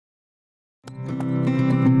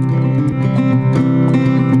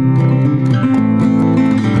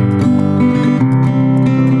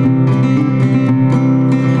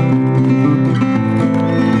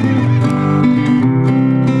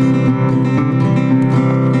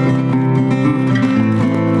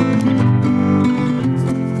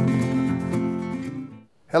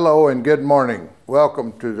and good morning.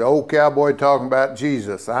 Welcome to the Old Cowboy Talking About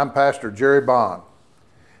Jesus. I'm Pastor Jerry Bond.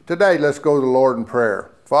 Today, let's go to the Lord in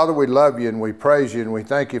prayer. Father, we love you and we praise you and we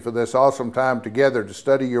thank you for this awesome time together to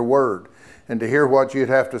study your word and to hear what you'd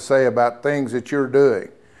have to say about things that you're doing.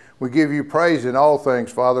 We give you praise in all things,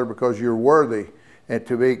 Father, because you're worthy and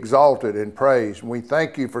to be exalted and praised. And we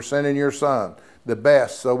thank you for sending your Son, the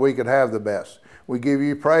best, so we could have the best. We give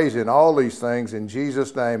you praise in all these things in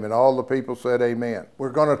Jesus' name, and all the people said amen. We're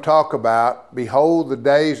going to talk about, behold, the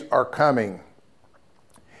days are coming.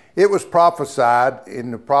 It was prophesied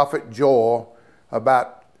in the prophet Joel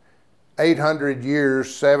about 800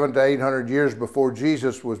 years, 700 to 800 years before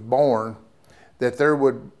Jesus was born, that there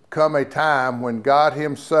would come a time when God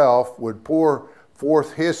himself would pour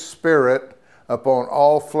forth his Spirit upon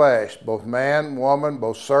all flesh, both man, woman,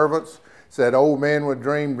 both servants. Said old men would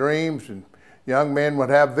dream dreams and young men would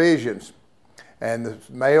have visions, and the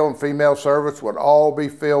male and female servants would all be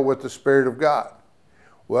filled with the Spirit of God.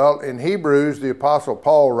 Well, in Hebrews, the Apostle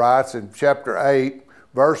Paul writes in chapter 8,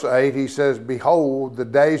 verse 8, he says, behold, the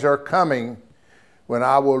days are coming when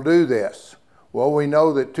I will do this. Well, we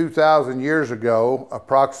know that 2,000 years ago,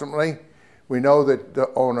 approximately, we know that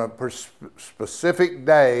on a specific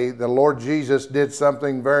day, the Lord Jesus did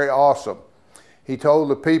something very awesome. He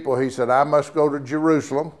told the people, he said, I must go to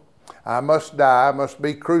Jerusalem. I must die, I must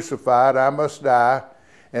be crucified, I must die,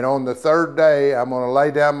 and on the third day I'm going to lay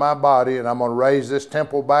down my body and I'm going to raise this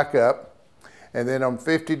temple back up, and then on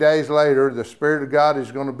 50 days later the Spirit of God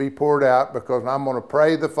is going to be poured out, because I'm going to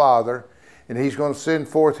pray the Father and he's going to send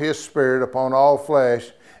forth his Spirit upon all flesh,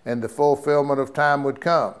 and the fulfillment of time would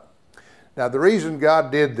come. Now, the reason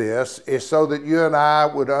God did this is so that you and I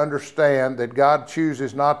would understand that God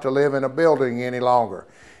chooses not to live in a building any longer.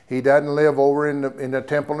 He doesn't live over in the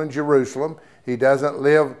temple in Jerusalem. He doesn't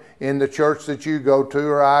live in the church that you go to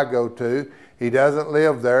or I go to. He doesn't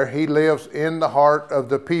live there. He lives in the heart of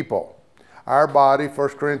the people. Our body, 1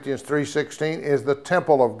 Corinthians 3:16, is the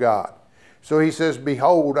temple of God. So he says,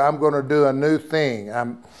 behold, I'm going to do a new thing.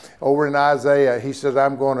 I'm over in Isaiah, he says,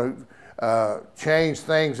 I'm going to change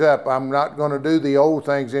things up. I'm not going to do the old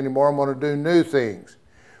things anymore. I'm going to do new things.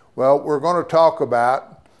 Well, we're going to talk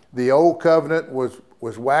about the old covenant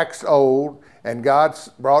was waxed old, and God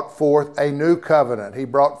brought forth a new covenant. He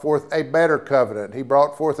brought forth a better covenant. He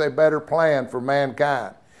brought forth a better plan for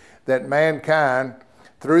mankind. That mankind,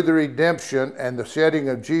 through the redemption and the shedding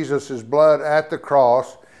of Jesus' blood at the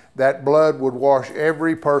cross, that blood would wash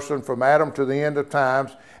every person from Adam to the end of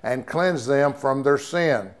times and cleanse them from their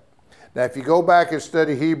sin. Now, if you go back and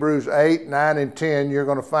study Hebrews 8, 9, and 10, you're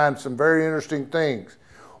going to find some very interesting things.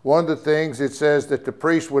 One of the things, it says that the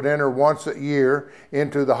priest would enter once a year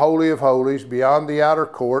into the Holy of Holies beyond the outer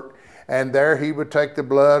court, and there he would take the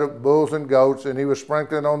blood of bulls and goats and he would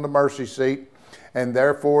sprinkle it on the mercy seat, and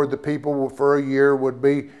therefore the people for a year would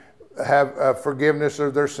have forgiveness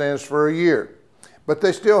of their sins for a year. But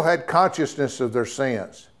they still had consciousness of their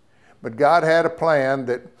sins. But God had a plan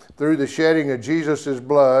that through the shedding of Jesus'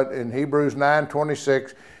 blood in Hebrews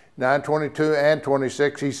 9:26, 9:22 and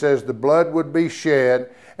 26, he says the blood would be shed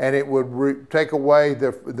and it would take away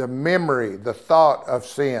the memory, the thought of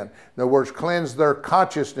sin. In other words, cleanse their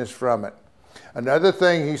consciousness from it. Another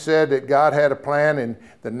thing he said, that God had a plan in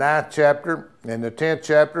the 9th chapter and the 10th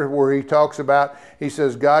chapter, where he talks about, he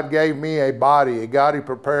says, God gave me a body, a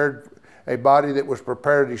body that was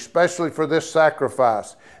prepared especially for this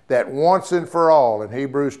sacrifice, that once and for all, in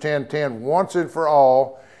Hebrews 10:10, once and for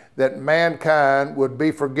all, that mankind would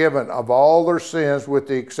be forgiven of all their sins with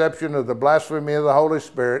the exception of the blasphemy of the Holy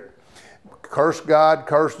Spirit, curse God,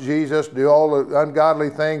 curse Jesus, do all the ungodly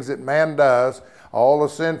things that man does, all the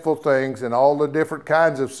sinful things and all the different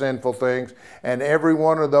kinds of sinful things, and every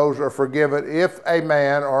one of those are forgiven if a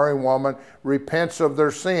man or a woman repents of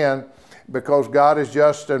their sin, because God is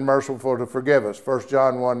just and merciful to forgive us, 1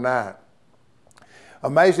 John 1:9.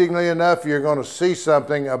 Amazingly enough, you're going to see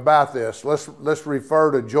something about this. Let's refer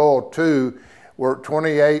to Joel 2, where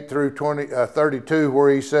 28 through 32, where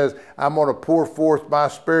he says, I'm going to pour forth my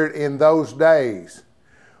Spirit in those days.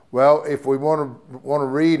 Well, if we want to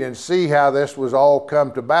read and see how this was all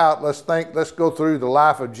come about, let's go through the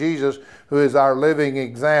life of Jesus, who is our living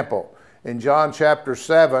example. In John chapter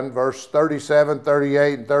 7, verse 37,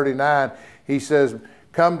 38, and 39, he says,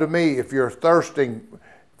 come to me if you're thirsting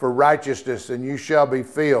for righteousness, and you shall be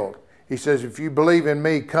filled. He says, if you believe in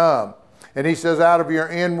me, come. And he says, out of your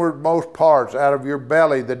inwardmost parts, out of your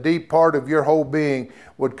belly, the deep part of your whole being,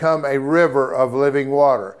 would come a river of living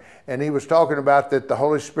water. And he was talking about that the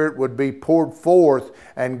Holy Spirit would be poured forth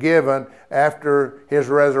and given after his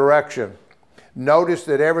resurrection. Notice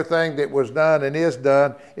that everything that was done and is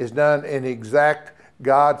done in exact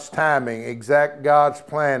God's timing, exact God's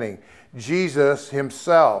planning. Jesus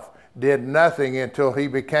himself did nothing until he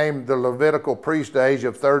became the Levitical priest age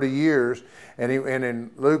of 30 years. And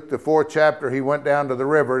in Luke, the 4th chapter, he went down to the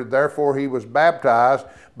river. Therefore, he was baptized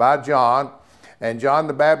by John. And John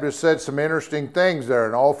the Baptist said some interesting things there,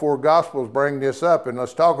 and all 4 Gospels bring this up. And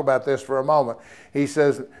let's talk about this for a moment. He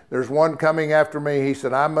says, there's one coming after me. He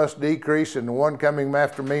said, I must decrease, and the one coming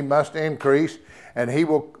after me must increase. And he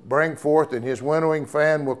will bring forth, and his winnowing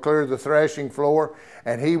fan will clear the threshing floor,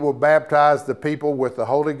 and he will baptize the people with the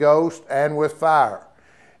Holy Ghost and with fire.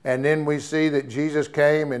 And then we see that Jesus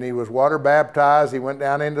came, and he was water baptized. He went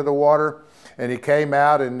down into the water, and he came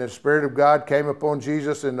out, and the Spirit of God came upon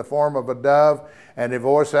Jesus in the form of a dove, and a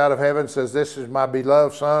voice out of heaven says, this is my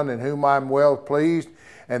beloved Son, in whom I'm well pleased.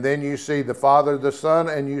 And then you see the Father, the Son,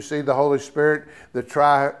 and you see the Holy Spirit, the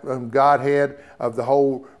Godhead of the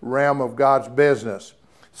whole realm of God's business.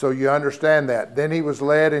 So you understand that. Then he was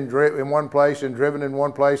led in one place and driven in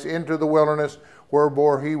one place into the wilderness,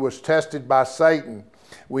 whereby he was tested by Satan.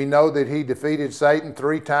 We know that he defeated Satan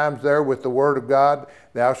 3 times there with the word of God.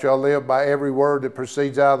 Thou shalt live by every word that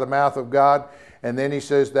proceeds out of the mouth of God. And then he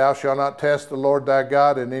says, thou shalt not test the Lord thy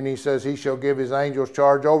God. And then he says, he shall give his angels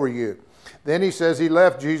charge over you. Then he says he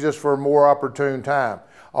left Jesus for a more opportune time.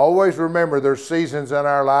 Always remember, there's seasons in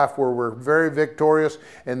our life where we're very victorious,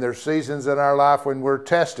 and there's seasons in our life when we're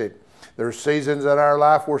tested. There's seasons in our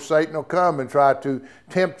life where Satan will come and try to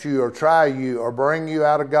tempt you or try you or bring you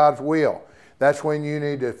out of God's will. That's when you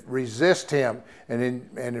need to resist him.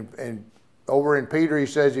 And over in Peter he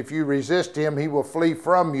says, if you resist him, he will flee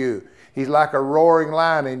from you. He's like a roaring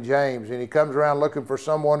lion in James, and he comes around looking for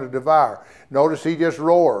someone to devour. Notice he just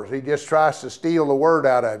roars. He just tries to steal the word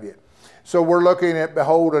out of you. So we're looking at,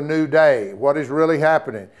 behold, a new day. What is really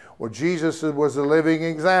happening? Well, Jesus was a living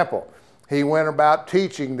example. He went about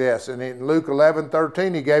teaching this, and in Luke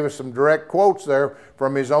 11:13, he gave us some direct quotes there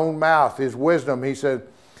from his own mouth, his wisdom. He said,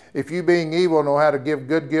 if you being evil know how to give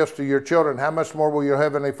good gifts to your children, how much more will your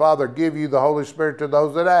heavenly Father give you the Holy Spirit to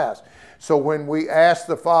those that ask? So when we ask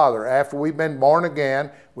the Father, after we've been born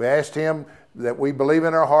again, we asked him that we believe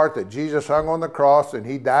in our heart that Jesus hung on the cross, and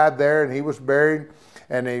he died there, and he was buried,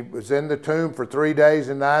 and he was in the tomb for 3 days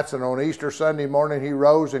and nights, and on Easter Sunday morning he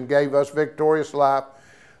rose and gave us victorious life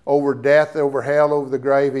over death, over hell, over the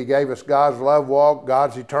grave. He gave us God's love walk,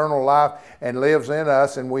 God's eternal life, and lives in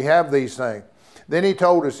us, and we have these things. Then he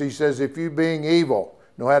told us, he says, if you being evil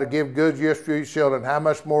know how to give good gifts to your children, how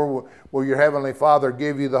much more will your heavenly Father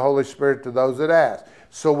give you the Holy Spirit to those that ask?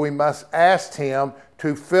 So we must ask him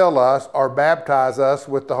to fill us or baptize us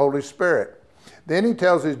with the Holy Spirit. Then he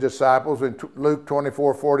tells his disciples in Luke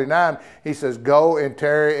 24:49, he says, go and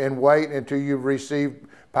tarry and wait until you've received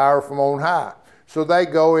power from on high. So they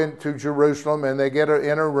go into Jerusalem, and they get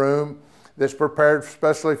in a room that's prepared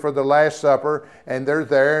especially for the Last Supper, and they're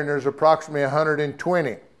there, and there's approximately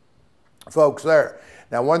 120 folks there.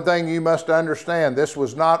 Now, one thing you must understand, this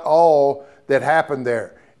was not all that happened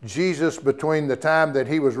there. Jesus, between the time that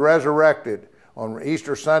he was resurrected on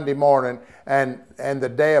Easter Sunday morning and the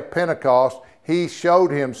day of Pentecost, he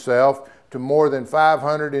showed himself to more than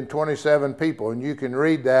 527 people. And you can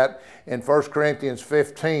read that in 1 Corinthians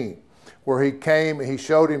 15, where he came, he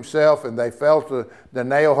showed himself, and they felt the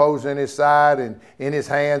nail holes in his side and in his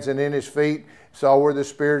hands and in his feet, saw where the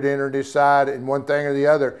Spirit entered his side, and one thing or the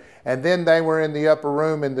other. And then they were in the upper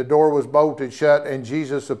room, and the door was bolted shut, and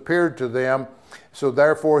Jesus appeared to them. So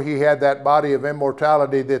therefore he had that body of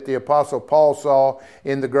immortality that the Apostle Paul saw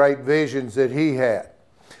in the great visions that he had.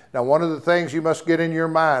 Now, one of the things you must get in your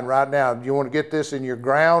mind right now, you want to get this in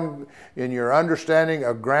your understanding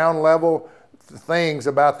of ground level things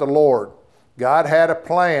about the Lord. God had a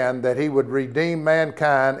plan that he would redeem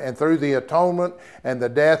mankind, and through the atonement and the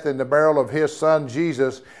death and the burial of his Son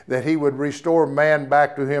Jesus, that he would restore man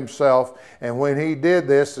back to himself. And when he did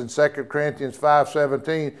this in 2 Corinthians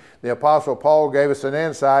 5:17, the Apostle Paul gave us an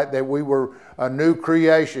insight that we were a new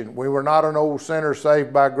creation. We were not an old sinner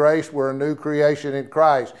saved by grace. We're a new creation in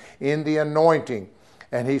Christ, in the anointing.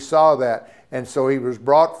 And he saw that. And so he was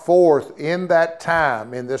brought forth in that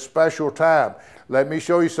time, in this special time. Let me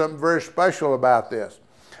show you something very special about this.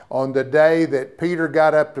 On the day that Peter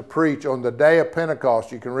got up to preach, on the day of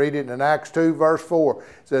Pentecost, you can read it in Acts 2, verse 4. It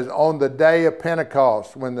says, on the day of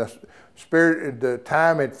Pentecost, when the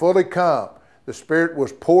time had fully come, the Spirit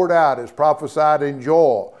was poured out as prophesied in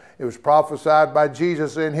Joel. It was prophesied by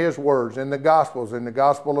Jesus in his words, in the Gospels, in the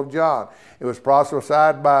Gospel of John. It was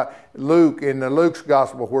prophesied by Luke in the Luke's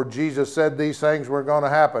Gospel, where Jesus said these things were going to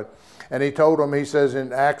happen. And he told them, he says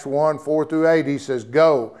in Acts 1, 4 through 8, he says,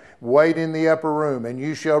 go, wait in the upper room, and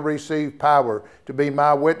you shall receive power to be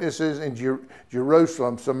my witnesses in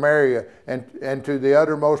Jerusalem, Samaria, and to the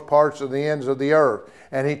uttermost parts of the ends of the earth.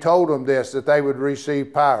 And he told them this, that they would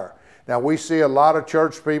receive power. Now, we see a lot of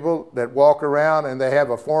church people that walk around and they have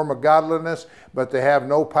a form of godliness, but they have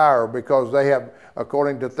no power because they have,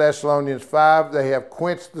 according to Thessalonians 5, they have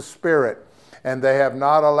quenched the Spirit, and they have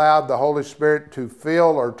not allowed the Holy Spirit to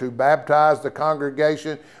fill or to baptize the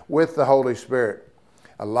congregation with the Holy Spirit.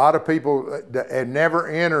 A lot of people never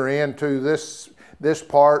enter into this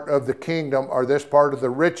part of the kingdom, or this part of the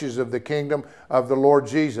riches of the kingdom of the Lord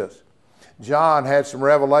Jesus. John had some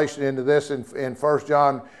revelation into this in 1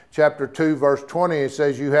 John chapter 2, verse 20. It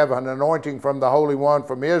says, you have an anointing from the Holy One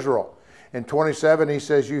from Israel. In 27, he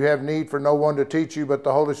says, you have need for no one to teach you, but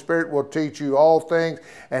the Holy Spirit will teach you all things,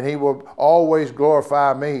 and he will always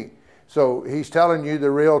glorify me. So he's telling you the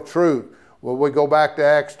real truth. Well, we go back to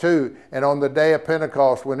Acts 2, and on the day of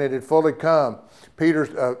Pentecost, when it had fully come,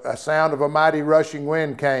 a sound of a mighty rushing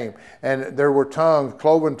wind came, and there were tongues,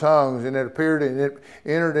 cloven tongues, and it appeared and it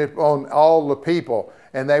entered on all the people.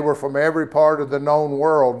 And they were from every part of the known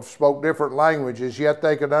world, spoke different languages, yet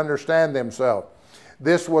they could understand themselves.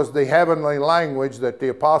 This was the heavenly language that the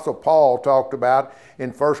Apostle Paul talked about in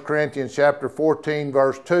 1 Corinthians chapter 14,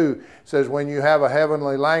 verse 2. It says, when you have a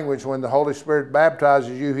heavenly language, when the Holy Spirit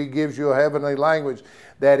baptizes you, he gives you a heavenly language,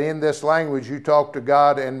 that in this language you talk to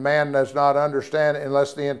God, and man does not understand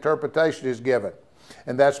unless the interpretation is given.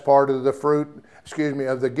 And that's part of the fruit,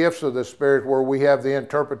 of the gifts of the Spirit, where we have the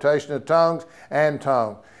interpretation of tongues and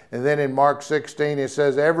tongue. And then in Mark 16, it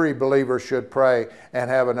says every believer should pray and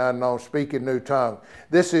have an unknown, speak in new tongue.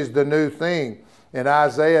 This is the new thing. In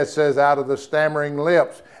Isaiah, it says, out of the stammering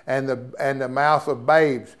lips and the mouth of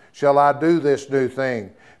babes shall I do this new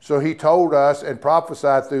thing. So he told us and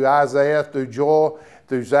prophesied through Isaiah, through Joel,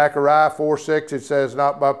 through Zechariah 4:6. It says,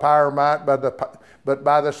 not by power or might, but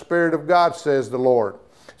by the Spirit of God, says the Lord.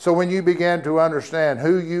 So when you begin to understand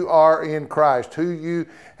who you are in Christ, who you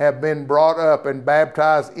have been brought up and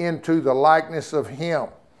baptized into the likeness of Him.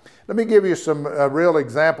 Let me give you some real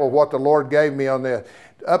example of what the Lord gave me on this.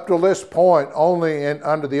 Up to this point, only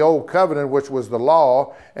under the old covenant, which was the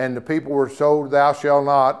law, and the people were told, thou shalt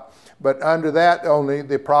not. But under that only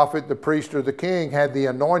the prophet, the priest, or the king had the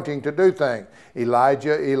anointing to do things.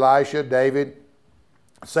 Elijah, Elisha, David,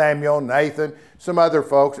 Samuel, Nathan, some other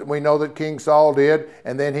folks. We know that King Saul did,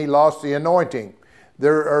 and then he lost the anointing.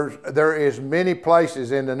 There is many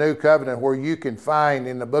places in the New Covenant where you can find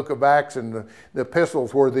in the book of Acts and the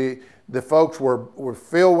epistles where the folks were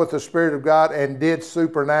filled with the Spirit of God and did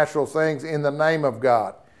supernatural things in the name of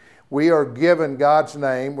God. We are given God's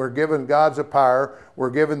name. We're given God's power. We're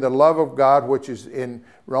given the love of God, which is in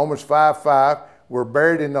Romans 5:5. We're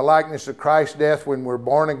buried in the likeness of Christ's death when we're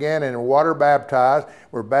born again and water baptized.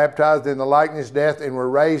 We're baptized in the likeness of death, and we're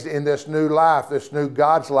raised in this new life, this new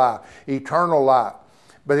God's life, eternal life.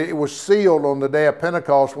 But it was sealed on the day of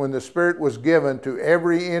Pentecost when the Spirit was given to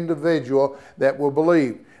every individual that will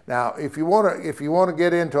believe. Now, if you want to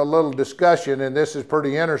get into a little discussion, and this is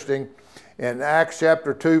pretty interesting, in Acts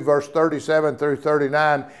chapter 2, verse 37 through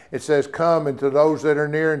 39, it says, come, and to those that are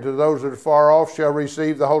near and to those that are far off shall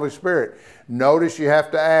receive the Holy Spirit. Notice you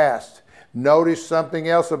have to ask. Notice something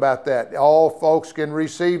else about that. All folks can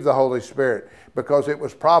receive the Holy Spirit because it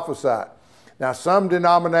was prophesied. Now, some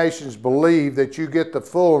denominations believe that you get the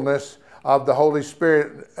fullness of the Holy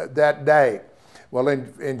Spirit that day. Well,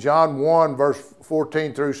 in John 1, verse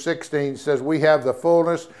 14 through 16, it says we have the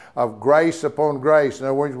fullness of grace upon grace. In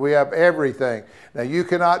other words, we have everything. Now, you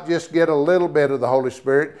cannot just get a little bit of the Holy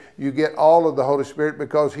Spirit. You get all of the Holy Spirit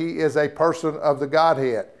because He is a person of the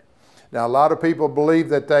Godhead. Now, a lot of people believe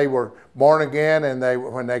that they were born again and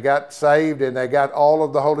when they got saved and they got all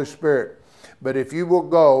of the Holy Spirit. But if you will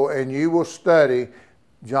go and you will study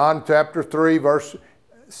John chapter 3, verse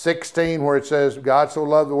 16, where it says, God so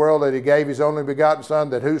loved the world that He gave His only begotten Son,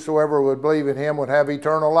 that whosoever would believe in Him would have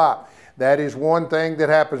eternal life. That is one thing that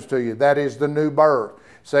happens to you. That is the new birth.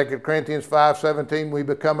 2 Corinthians 5:17, we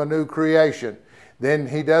become a new creation. Then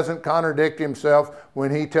He doesn't contradict Himself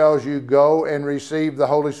when He tells you, go and receive the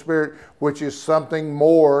Holy Spirit, which is something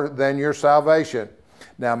more than your salvation.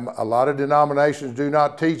 Now, a lot of denominations do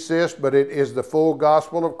not teach this, but it is the full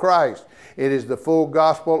gospel of Christ. It is the full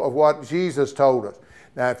gospel of what Jesus told us.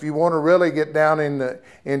 Now, if you want to really get down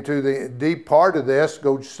into the deep part of this,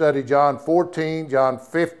 go study John 14, John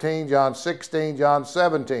 15, John 16, John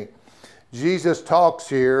 17. Jesus talks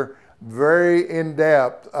here very in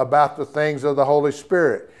depth about the things of the Holy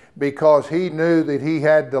Spirit because He knew that He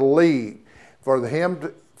had to lead. For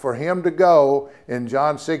for him to go. In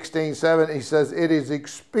John 16:7, he says, it is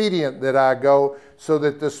expedient that I go so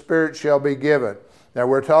that the Spirit shall be given. Now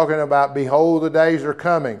we're talking about, behold, the days are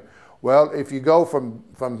coming. Well, if you go from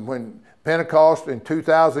when Pentecost in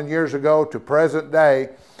 2,000 years ago to present day,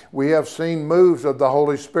 we have seen moves of the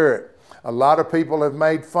Holy Spirit. A lot of people have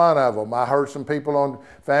made fun of them. I heard some people on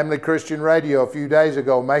Family Christian Radio a few days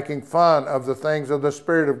ago making fun of the things of the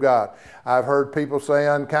Spirit of God. I've heard people say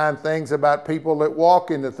unkind things about people that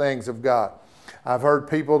walk in the things of God. I've heard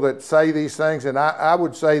people that say these things, and I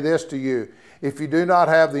would say this to you. If you do not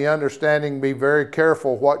have the understanding, be very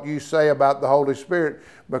careful what you say about the Holy Spirit,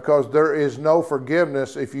 because there is no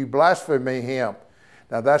forgiveness if you blaspheme him.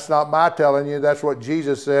 Now, that's not my telling you. That's what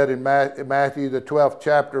Jesus said in Matthew, the 12th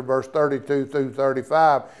chapter, verse 32 through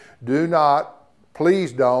 35. Do not,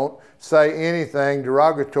 please don't, say anything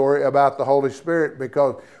derogatory about the Holy Spirit,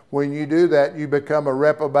 because when you do that, you become a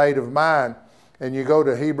reprobate of mind. And you go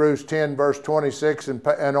to Hebrews 10, verse 26,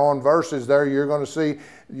 and on verses there, you're going to see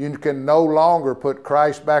you can no longer put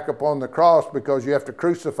Christ back upon the cross, because you have to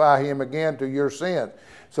crucify him again to your sin.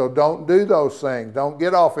 So don't do those things. Don't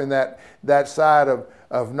get off in that side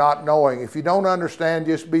of not knowing. If you don't understand,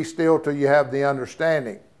 just be still till you have the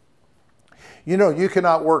understanding. You know, you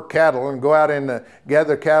cannot work cattle and go out and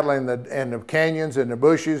gather cattle in the canyons and the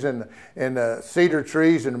bushes and the cedar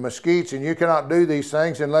trees and the mesquites, and you cannot do these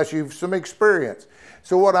things unless you've some experience.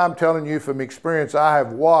 So what I'm telling you from experience, I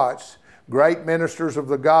have watched great ministers of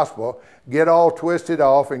the gospel get all twisted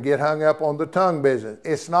off and get hung up on the tongue business.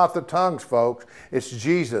 It's not the tongues, folks. It's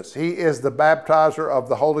Jesus. He is the baptizer of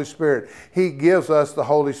the Holy Spirit. He gives us the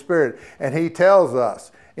Holy Spirit, and he tells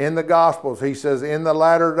us in the Gospels, he says, in the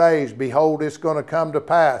latter days, behold, it's going to come to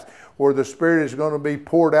pass where the Spirit is going to be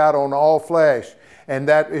poured out on all flesh. And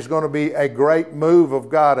that is going to be a great move of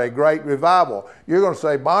God, a great revival. You're going to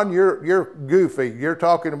say, Bon, you're goofy. You're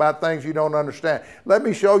talking about things you don't understand. Let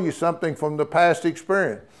me show you something from the past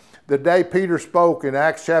experience. The day Peter spoke in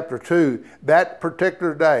Acts chapter 2, that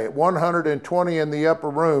particular day, 120 in the upper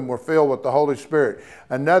room were filled with the Holy Spirit.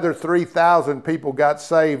 Another 3,000 people got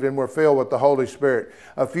saved and were filled with the Holy Spirit.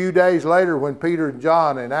 A few days later, when Peter and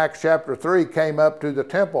John in Acts chapter 3 came up to the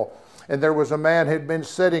temple, and there was a man who had been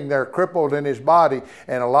sitting there crippled in his body,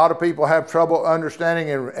 and a lot of people have trouble understanding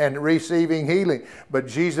and receiving healing. But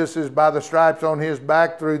Jesus is by the stripes on his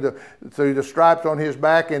back, through the stripes on his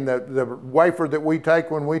back, and the wafer that we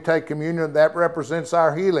take when we take communion, that represents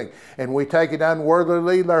our healing. And we take it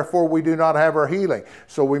unworthily, therefore we do not have our healing.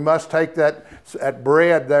 So we must take that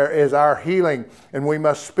bread there as our healing, and we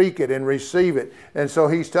must speak it and receive it. And so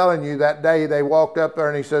he's telling you that day they walked up there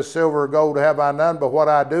and he says, silver or gold have I none, but what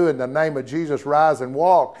I do in the name of Jesus, rise and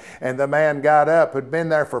walk. And the man got up, had been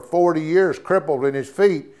there for 40 years, crippled in his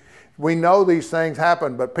feet. We know these things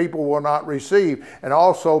happen, but people will not receive. And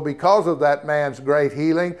also because of that man's great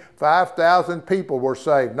healing, 5,000 people were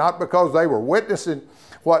saved, not because they were witnessing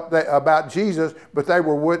about Jesus, but they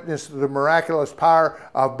were witnessing the miraculous power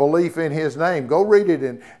of belief in his name. Go read it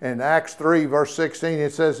in Acts 3, verse 16.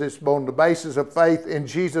 It says it's on the basis of faith in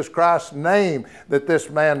Jesus Christ's name that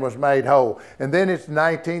this man was made whole. And then it's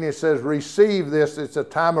 19, it says, receive this. It's a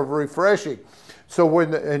time of refreshing. So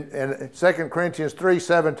when in 2 Corinthians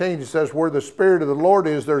 3:17, it says, where the Spirit of the Lord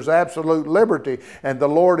is, there's absolute liberty. And the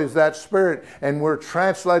Lord is that Spirit. And we're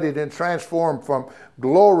translated and transformed from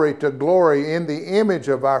glory to glory in the image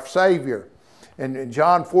of our Savior. And in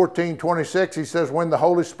John 14:26, he says, when the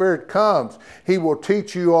Holy Spirit comes, he will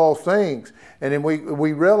teach you all things. And then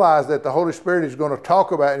we realize that the Holy Spirit is going to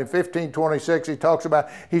talk about, in 15:26, he talks about,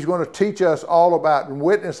 he's going to teach us all about and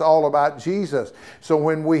witness all about Jesus. So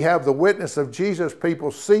when we have the witness of Jesus,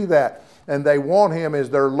 people see that, and they want him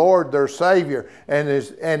as their Lord, their Savior.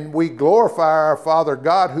 And we glorify our Father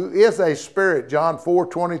God, who is a Spirit. John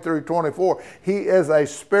 4:20 through 24. He is a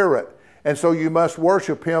Spirit. And so you must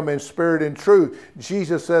worship him in spirit and truth.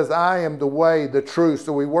 Jesus says, I am the way, the truth.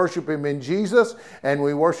 So we worship him in Jesus, and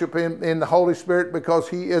we worship him in the Holy Spirit, because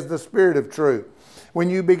he is the Spirit of truth.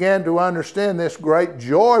 When you begin to understand this, great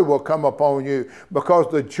joy will come upon you, because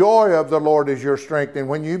the joy of the Lord is your strength. And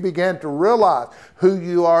when you begin to realize who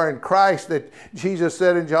you are in Christ, that Jesus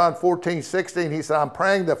said in John 14:16, he said, I'm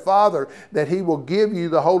praying the Father that he will give you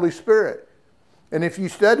the Holy Spirit. And if you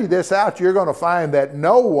study this out, you're going to find that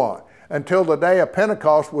no one until the day of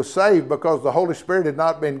Pentecost was saved, because the Holy Spirit had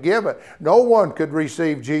not been given. No one could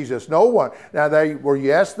receive Jesus. No one. Now they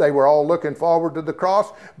were all looking forward to the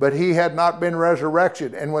cross, but he had not been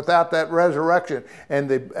resurrected. And without that resurrection and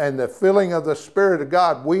the filling of the Spirit of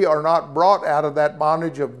God, we are not brought out of that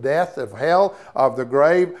bondage of death, of hell, of the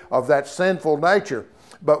grave, of that sinful nature.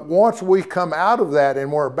 But once we come out of that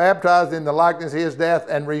and we're baptized in the likeness of his death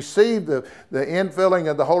and receive the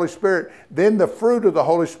infilling of the Holy Spirit, then the fruit of the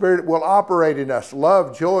Holy Spirit will operate in us.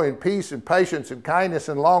 Love, joy, and peace, and patience, and kindness,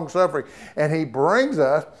 and long-suffering. And he brings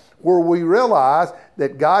us where we realize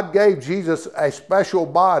that God gave Jesus a special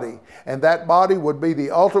body, and that body would be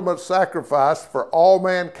the ultimate sacrifice for all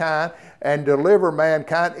mankind and deliver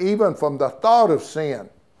mankind even from the thought of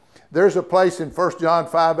sin. There's a place in 1 John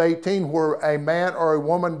 5:18 where a man or a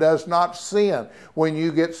woman does not sin. When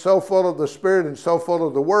you get so full of the Spirit and so full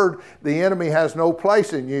of the Word, the enemy has no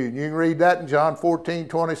place in you. You can read that in John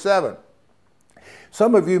 14:27.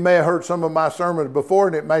 Some of you may have heard some of my sermons before,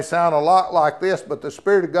 and it may sound a lot like this, but the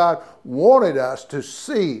Spirit of God wanted us to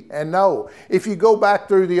see and know. If you go back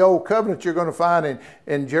through the Old Covenant, you're going to find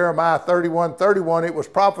in Jeremiah 31:31, it was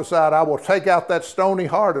prophesied, I will take out that stony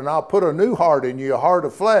heart and I'll put a new heart in you, a heart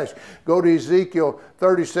of flesh. Go to Ezekiel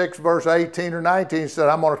 36 verse 18 or 19, it said,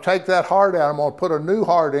 I'm going to take that heart out, I'm going to put a new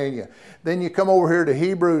heart in you. Then you come over here to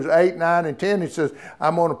Hebrews 8, 9, and 10. It says,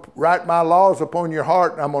 I'm going to write my laws upon your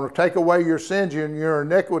heart, and I'm going to take away your sins and your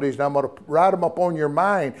iniquities, and I'm going to write them upon your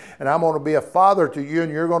mind, and I'm going to be a father to you,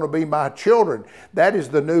 and you're going to be my children. That is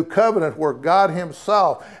the new covenant where God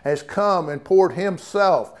himself has come and poured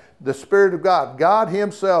himself, the Spirit of God. God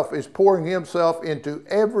himself is pouring himself into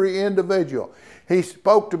every individual. He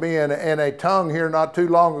spoke to me in a tongue here not too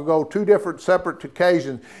long ago, 2 different separate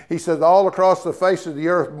occasions. He says all across the face of the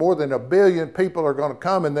earth, more than 1 billion people are going to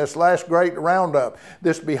come in this last great roundup.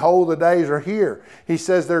 This behold, the days are here. He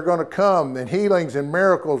says they're going to come and healings and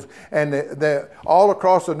miracles and all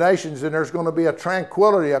across the nations, and there's going to be a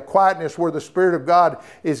tranquility, a quietness where the Spirit of God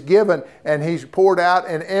is given and he's poured out,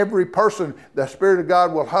 and every person, the Spirit of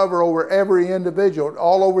God will hover over every individual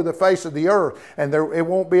all over the face of the earth. And it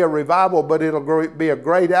won't be a revival, but it'll be a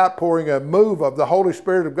great outpouring, a move of the Holy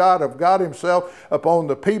Spirit of God himself upon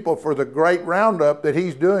the people for the great roundup that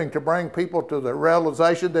he's doing to bring people to the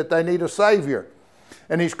realization that they need a Savior.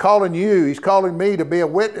 And he's calling you, he's calling me to be a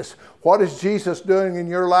witness. What is Jesus doing in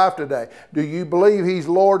your life today? Do you believe he's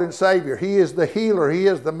Lord and Savior? He is the healer, he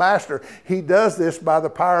is the master. He does this by the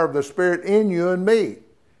power of the Spirit in you and me.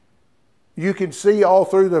 You can see all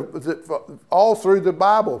through the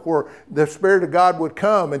Bible where the Spirit of God would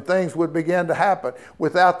come and things would begin to happen.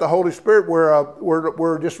 Without the Holy Spirit,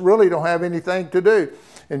 we're just really don't have anything to do.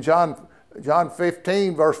 In John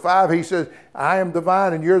 15 verse 5, he says, I am the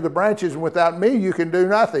vine and you're the branches, and without me you can do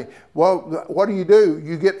nothing. Well, what do?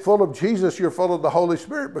 You get full of Jesus, you're full of the Holy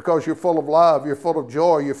Spirit, because you're full of love, you're full of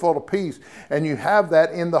joy, you're full of peace, and you have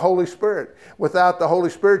that in the Holy Spirit. Without the Holy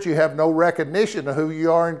Spirit, you have no recognition of who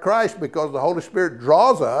you are in Christ, because the Holy Spirit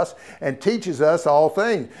draws us and teaches us all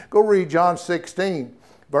things. Go read John 16.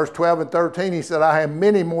 Verse 12 and 13, he said, I have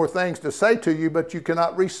many more things to say to you, but you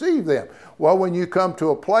cannot receive them. Well, when you come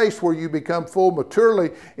to a place where you become full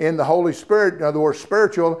maturely in the Holy Spirit, in other words,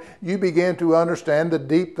 spiritual, you begin to understand the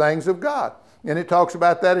deep things of God. And it talks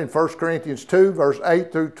about that in 1 Corinthians 2, verse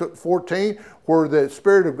 8 through 14, where the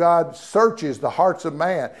Spirit of God searches the hearts of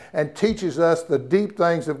man and teaches us the deep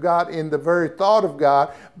things of God in the very thought of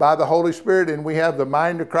God by the Holy Spirit. And we have the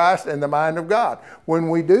mind of Christ and the mind of God.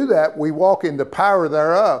 When we do that, we walk in the power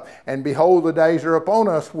thereof. And behold, the days are upon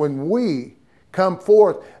us when we come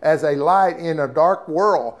forth as a light in a dark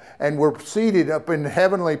world, and we're seated up in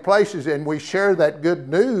heavenly places, and we share that good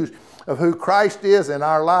news of who Christ is in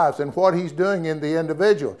our lives and what he's doing in the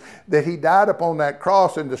individual. That he died upon that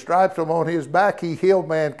cross, and the stripes upon his back, he healed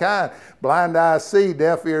mankind. Blind eyes see,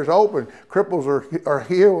 deaf ears open, cripples are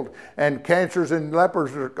healed, and cancers and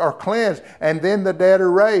lepers are cleansed, and then the dead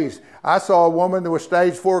are raised. I saw a woman that was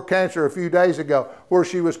stage 4 cancer a few days ago, where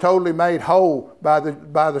she was totally made whole by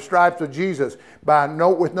the stripes of Jesus,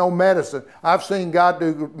 with no medicine. I've seen God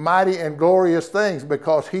do mighty and glorious things,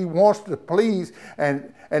 because he wants to please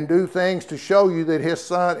and do things to show you that his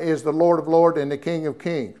Son is the Lord of Lords and the King of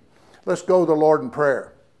Kings. Let's go to the Lord in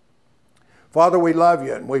prayer. Father, we love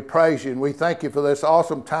you and we praise you and we thank you for this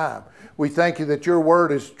awesome time. We thank you that your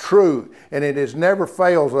word is true and it has never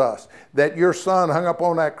fails us. That your Son hung up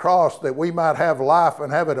on that cross that we might have life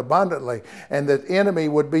and have it abundantly, and that the enemy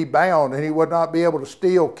would be bound and he would not be able to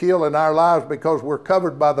steal, kill in our lives, because we're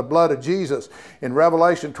covered by the blood of Jesus. In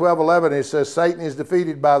Revelation 12:11 it says, Satan is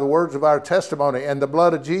defeated by the words of our testimony and the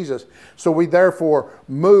blood of Jesus. So we therefore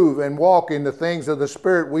move and walk in the things of the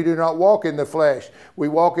Spirit. We do not walk in the flesh. We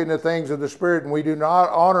walk in the things of the Spirit. Spirit, and we do not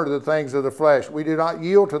honor the things of the flesh. We do not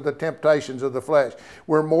yield to the temptations of the flesh.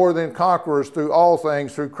 We're more than conquerors through all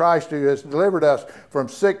things, through Christ who has delivered us from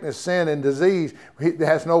sickness, sin, and disease. He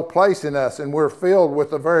has no place in us, and we're filled with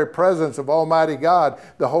the very presence of Almighty God.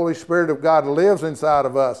 The Holy Spirit of God lives inside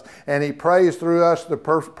of us, and He prays through us the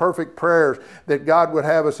perfect prayers that God would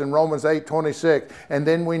have us in Romans 8:26. And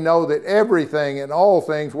then we know that everything and all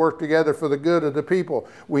things work together for the good of the people.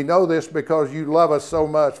 We know this because you love us so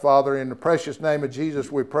much, Father. In the precious name of Jesus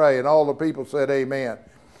we pray. And all the people said amen.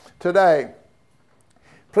 Today,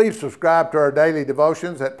 please subscribe to our daily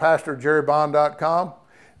devotions at PastorJerryBond.com.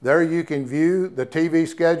 There you can view the TV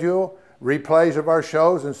schedule, replays of our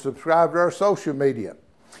shows, and subscribe to our social media.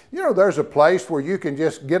 You know, there's a place where you can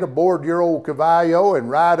just get aboard your old Cavallo and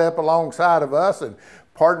ride up alongside of us and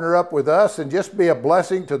partner up with us and just be a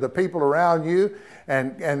blessing to the people around you.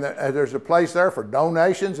 And there's a place there for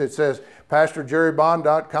donations. It says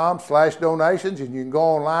PastorJerryBond.com/donations, and you can go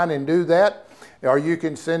online and do that. Or you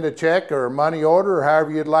can send a check or a money order, or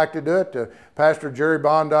however you'd like to do it, to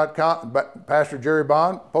PastorJerryBond.com, Pastor Jerry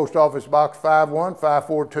Bond, Post Office Box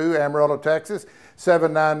 51542, Amarillo, Texas,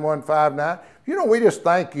 79159. You know, we just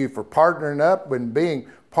thank you for partnering up and being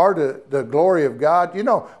part of the glory of God. You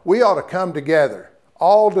know, we ought to come together,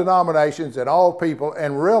 all denominations and all people,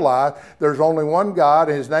 and realize there's only one God,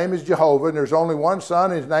 and His name is Jehovah, and there's only one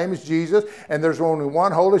Son, and His name is Jesus, and there's only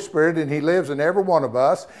one Holy Spirit, and He lives in every one of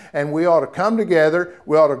us, and we ought to come together.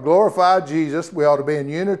 We ought to glorify Jesus. We ought to be in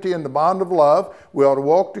unity in the bond of love. We ought to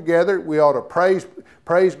walk together. We ought to praise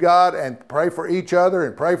God and pray for each other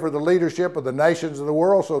and pray for the leadership of the nations of the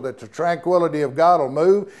world, so that the tranquility of God will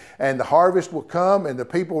move and the harvest will come and the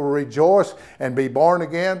people will rejoice and be born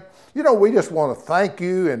again. You know, we just want to thank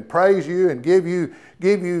you and praise you and give you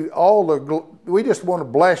all the, we just want to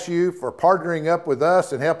bless you for partnering up with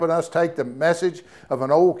us and helping us take the message of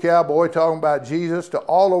an old cowboy talking about Jesus to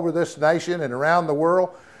all over this nation and around the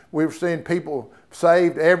world. We've seen people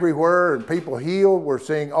saved everywhere and people healed. We're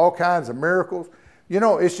seeing all kinds of miracles. You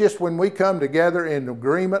know, it's just when we come together in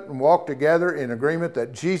agreement and walk together in agreement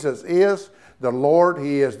that Jesus is the Lord,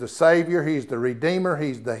 He is the Savior, He's the Redeemer,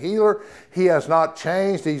 He's the healer. He has not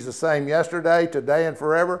changed. He's the same yesterday, today, and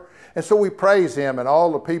forever. And so we praise Him, and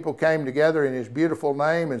all the people came together in His beautiful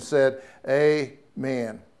name and said,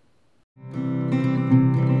 amen.